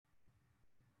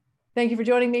Thank you for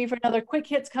joining me for another Quick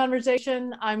Hits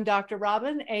conversation. I'm Dr.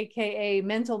 Robin, aka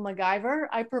Mental MacGyver.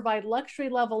 I provide luxury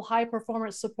level high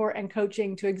performance support and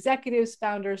coaching to executives,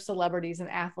 founders, celebrities, and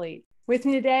athletes. With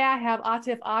me today, I have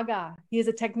Atif Agha. He is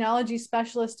a technology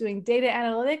specialist doing data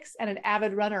analytics and an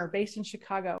avid runner based in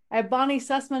Chicago. I have Bonnie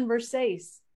Sussman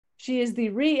Versace. She is the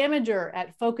re-imager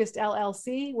at Focused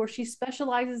LLC, where she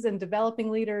specializes in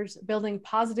developing leaders, building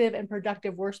positive and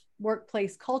productive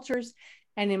workplace cultures,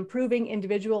 and improving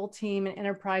individual, team, and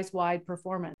enterprise-wide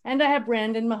performance. And I have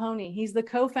Brandon Mahoney. He's the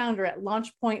co-founder at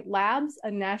Launchpoint Labs, a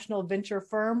national venture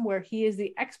firm where he is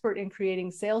the expert in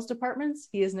creating sales departments.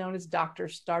 He is known as Dr.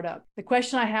 Startup. The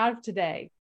question I have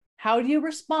today, how do you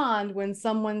respond when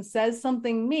someone says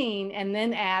something mean and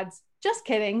then adds, just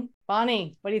kidding?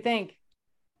 Bonnie, what do you think?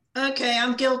 Okay,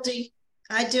 I'm guilty.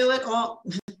 I do it all.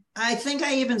 I think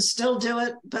I even still do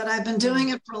it, but I've been doing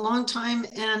it for a long time.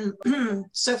 And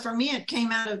so for me, it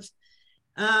came out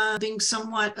of being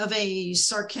somewhat of a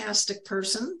sarcastic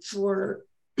person for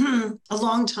a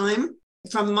long time.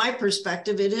 From my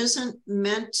perspective, it isn't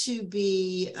meant to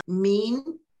be mean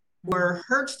or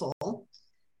hurtful.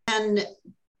 And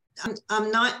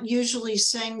I'm not usually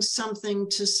saying something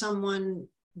to someone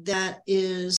that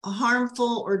is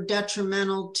harmful or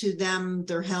detrimental to them,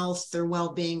 their health, their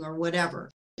well-being, or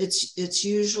whatever. It's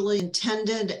usually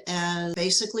intended as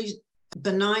basically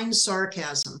benign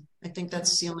sarcasm. I think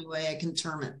that's the only way I can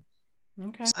term it.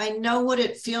 Okay. I know what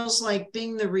it feels like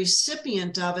being the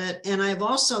recipient of it, and I've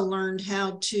also learned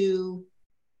how to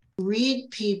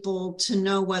read people to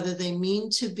know whether they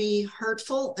mean to be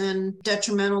hurtful and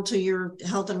detrimental to your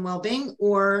health and well-being,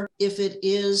 or if it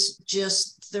is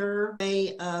just their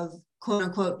way of quote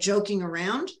unquote joking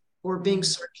around or being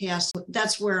sarcastic.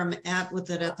 That's where I'm at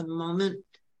with it at the moment.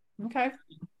 Okay.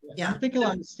 Yeah, I'm thinking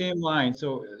along the same line.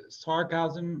 So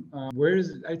sarcasm,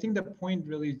 I think the point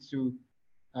really is to,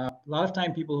 a lot of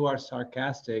time people who are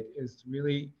sarcastic is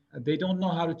really, they don't know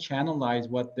how to channelize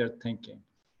what they're thinking.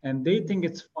 And they think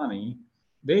it's funny.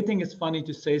 They think it's funny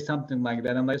to say something like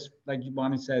that. Unless, like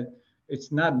Bonnie said,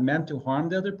 it's not meant to harm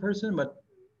the other person, but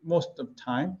most of the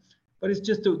time, but it's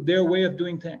just their way of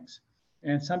doing things.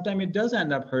 And sometimes it does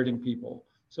end up hurting people.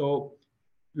 So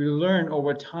we learn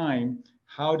over time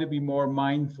how to be more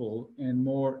mindful and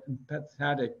more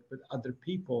empathetic with other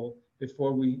people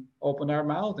before we open our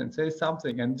mouth and say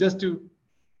something. And just to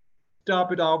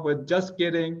stop it off with just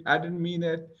kidding, I didn't mean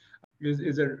it,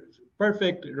 is a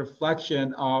perfect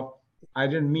reflection of I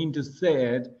didn't mean to say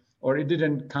it, or it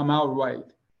didn't come out right.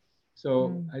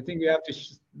 So I think we have to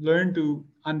learn to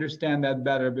understand that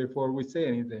better before we say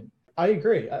anything. I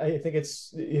agree. I think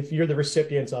it's, if you're the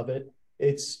recipient of it,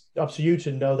 it's up to you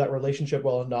to know that relationship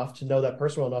well enough, to know that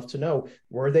person well enough to know,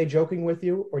 were they joking with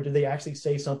you, or did they actually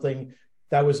say something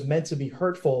that was meant to be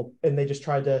hurtful and they just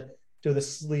tried to do the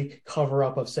sleek cover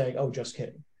up of saying, oh, just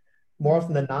kidding. More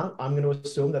often than not, I'm going to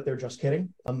assume that they're just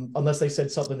kidding, unless they said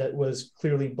something that was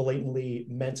clearly blatantly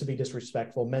meant to be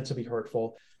disrespectful, meant to be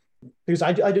hurtful. Because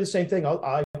I do the same thing.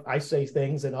 I say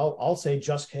things and I'll say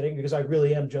just kidding because I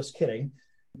really am just kidding.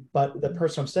 But the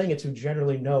person I'm saying it to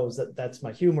generally knows that that's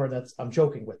my humor, that's I'm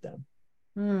joking with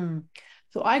them.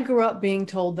 So I grew up being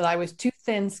told that I was too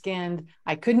thin-skinned,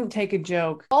 I couldn't take a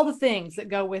joke, all the things that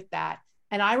go with that.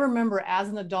 And I remember as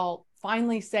an adult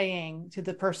finally saying to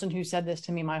the person who said this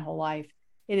to me my whole life,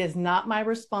 it is not my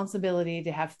responsibility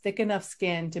to have thick enough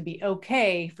skin to be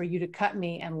okay for you to cut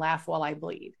me and laugh while I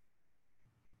bleed.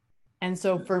 And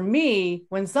so for me,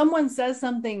 when someone says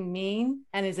something mean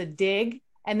and is a dig,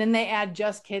 and then they add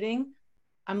just kidding,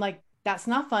 I'm like, that's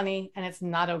not funny and it's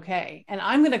not okay. And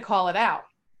I'm going to call it out.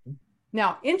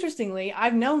 Now, interestingly,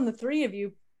 I've known the three of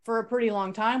you for a pretty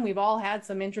long time. We've all had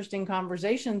some interesting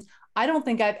conversations. I don't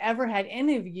think I've ever had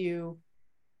any of you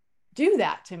do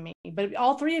that to me, but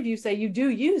all three of you say you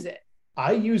do use it.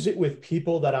 I use it with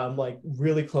people that I'm like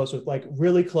really close with, like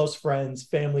really close friends,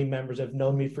 family members have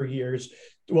known me for years,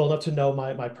 well enough to know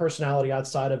my personality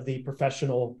outside of the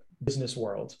professional business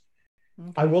world.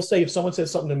 Okay. I will say if someone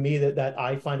says something to me that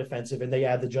I find offensive and they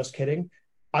add the just kidding,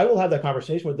 I will have that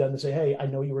conversation with them and say, hey, I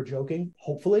know you were joking.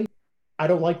 Hopefully, I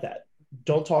don't like that.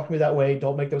 Don't talk to me that way.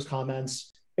 Don't make those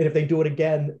comments. And if they do it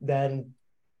again, then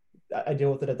I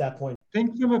deal with it at that point.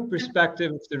 Think from a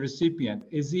perspective of the recipient.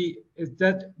 Does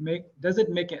it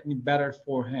make it any better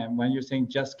for him when you're saying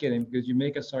just kidding because you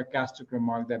make a sarcastic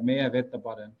remark that may have hit the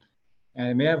button and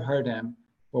it may have hurt him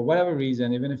for whatever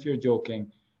reason, even if you're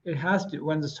joking? It has to,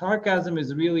 when the sarcasm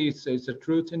is really, it's a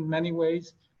truth in many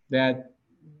ways that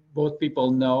both people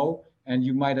know, and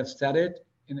you might have said it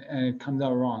and it comes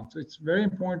out wrong. So it's very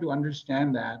important to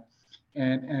understand that.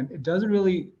 And it doesn't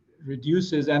really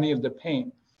reduces any of the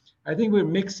pain. I think we're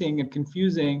mixing and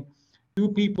confusing two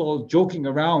people joking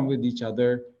around with each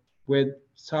other with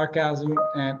sarcasm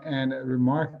and a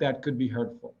remark that could be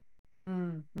hurtful.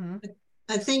 Mm-hmm.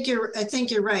 I think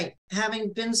you're right.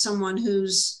 Having been someone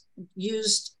who's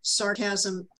used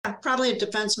sarcasm, probably a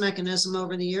defense mechanism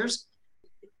over the years,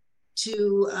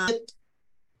 to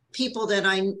people that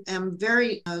I am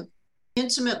very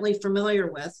intimately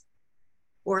familiar with,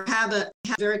 or have a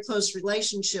very close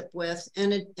relationship with,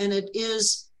 and it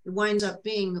winds up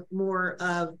being more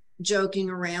joking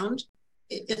around.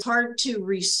 It's hard to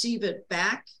receive it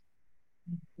back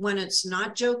when it's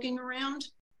not joking around.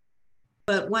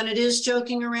 But when it is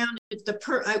joking around,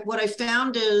 what I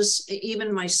found is,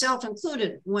 even myself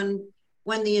included, when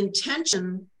the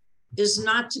intention is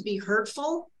not to be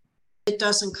hurtful, it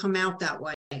doesn't come out that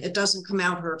way. It doesn't come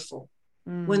out hurtful.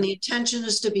 Mm. When the intention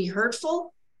is to be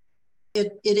hurtful,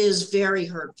 it is very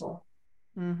hurtful.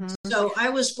 Mm-hmm. So I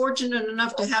was fortunate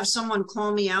enough to have someone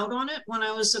call me out on it when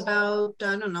I was about,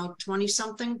 20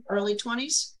 something, early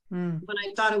 20s, when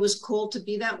I thought it was cool to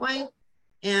be that way.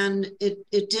 And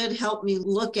it did help me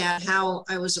look at how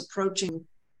I was approaching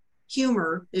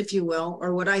humor, if you will,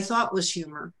 or what I thought was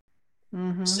humor.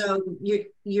 Mm-hmm. So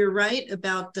you're right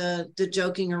about the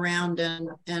joking around,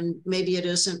 and maybe it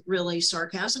isn't really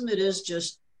sarcasm. It is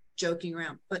just joking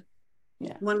around. But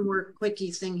yeah. One more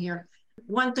quickie thing here.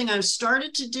 One thing I've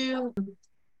started to do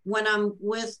when I'm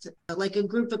with like a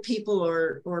group of people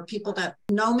or people that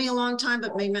know me a long time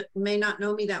but may not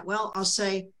know me that well, I'll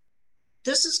say,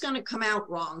 this is going to come out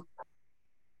wrong.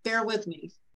 Bear with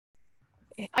me.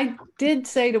 I did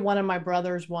say to one of my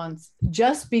brothers once,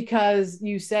 just because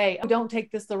you say, oh, don't take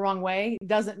this the wrong way,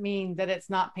 doesn't mean that it's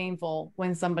not painful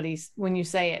when you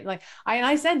say it. Like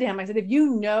I said to him, I said, if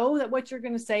you know that what you're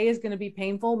going to say is going to be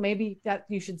painful, maybe that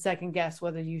you should second guess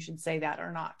whether you should say that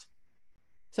or not.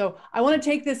 So I want to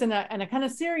take this in a kind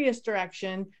of serious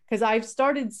direction, because I've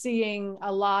started seeing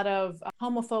a lot of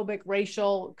homophobic,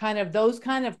 racial, those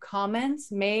kind of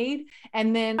comments made.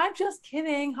 And then, I'm just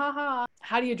kidding, haha.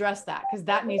 How do you address that? Because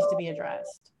that needs to be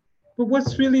addressed. But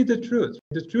what's really the truth?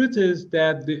 The truth is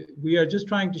that we are just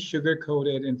trying to sugarcoat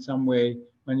it in some way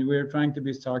when we're trying to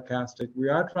be sarcastic. We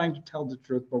are trying to tell the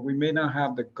truth, but we may not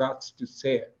have the guts to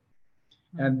say it.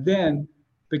 And then,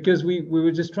 because we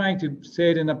were just trying to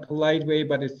say it in a polite way,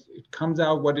 but it comes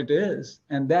out what it is.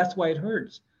 And that's why it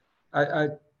hurts. A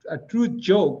true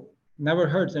joke never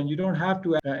hurts. And you don't have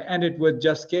to end it with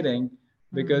just kidding,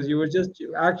 because you were just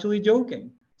actually joking.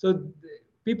 So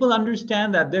people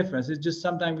understand that difference. It's just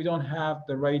sometimes we don't have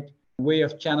the right way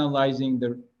of channelizing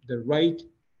the right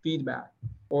feedback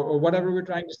or whatever we're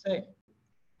trying to say.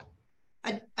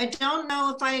 I don't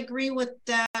know if I agree with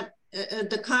that.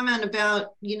 The comment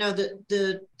about,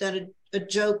 that a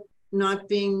joke not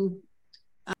being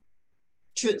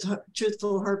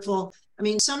truthful, hurtful. I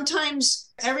mean,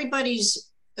 sometimes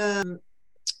everybody's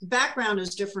background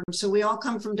is different. So we all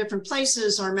come from different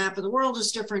places. Our map of the world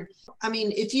is different. I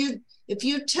mean, if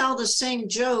you tell the same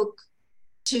joke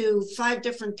to 5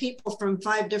 different people from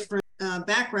 5 different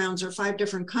backgrounds or 5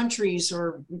 different countries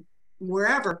or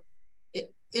wherever,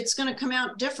 it's going to come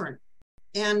out different.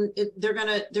 And they're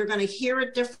gonna hear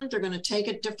it different. They're gonna take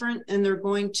it different, and they're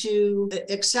going to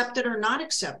accept it or not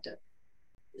accept it.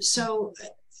 So,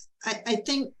 I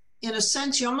think, in a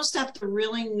sense, you almost have to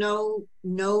really know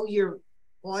your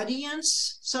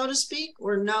audience, so to speak,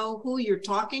 or know who you're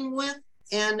talking with.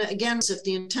 And again, if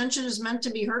the intention is meant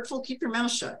to be hurtful, keep your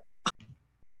mouth shut.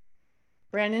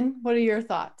 Brandon, what are your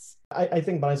thoughts? I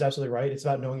think Bonnie's absolutely right. It's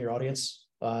about knowing your audience.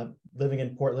 Living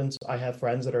in Portland, I have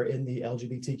friends that are in the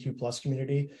LGBTQ plus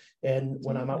community. And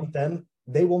when I'm out with them,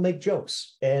 they will make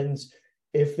jokes. And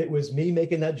if it was me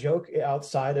making that joke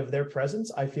outside of their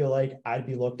presence, I feel like I'd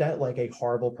be looked at like a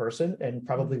horrible person, and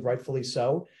probably rightfully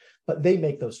so. But they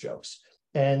make those jokes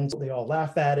and they all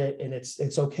laugh at it, and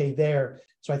it's okay there.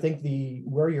 So I think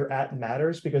where you're at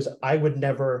matters, because I would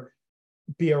never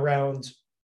be around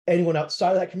anyone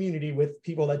outside of that community with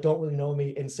people that don't really know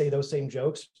me and say those same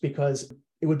jokes, because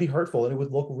it would be hurtful and it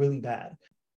would look really bad.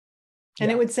 And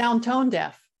it would sound tone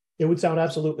deaf. It would sound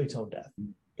absolutely tone deaf.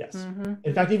 Yes. Mm-hmm.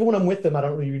 In fact, even when I'm with them, I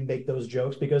don't really make those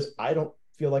jokes because I don't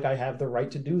feel like I have the right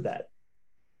to do that.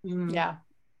 Yeah,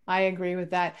 I agree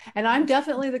with that. And I'm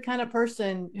definitely the kind of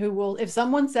person who will, if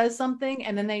someone says something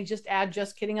and then they just add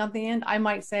just kidding on the end, I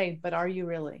might say, but are you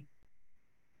really?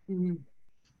 Mm-hmm.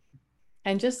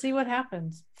 And just see what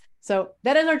happens. So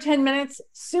that is our 10 minutes,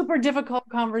 super difficult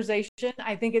conversation.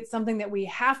 I think it's something that we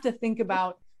have to think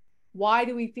about. Why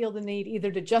do we feel the need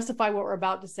either to justify what we're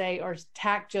about to say or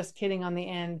tack just kidding on the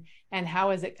end? And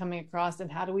how is it coming across,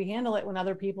 and how do we handle it when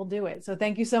other people do it? So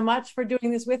thank you so much for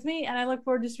doing this with me. And I look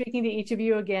forward to speaking to each of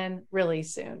you again really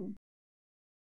soon.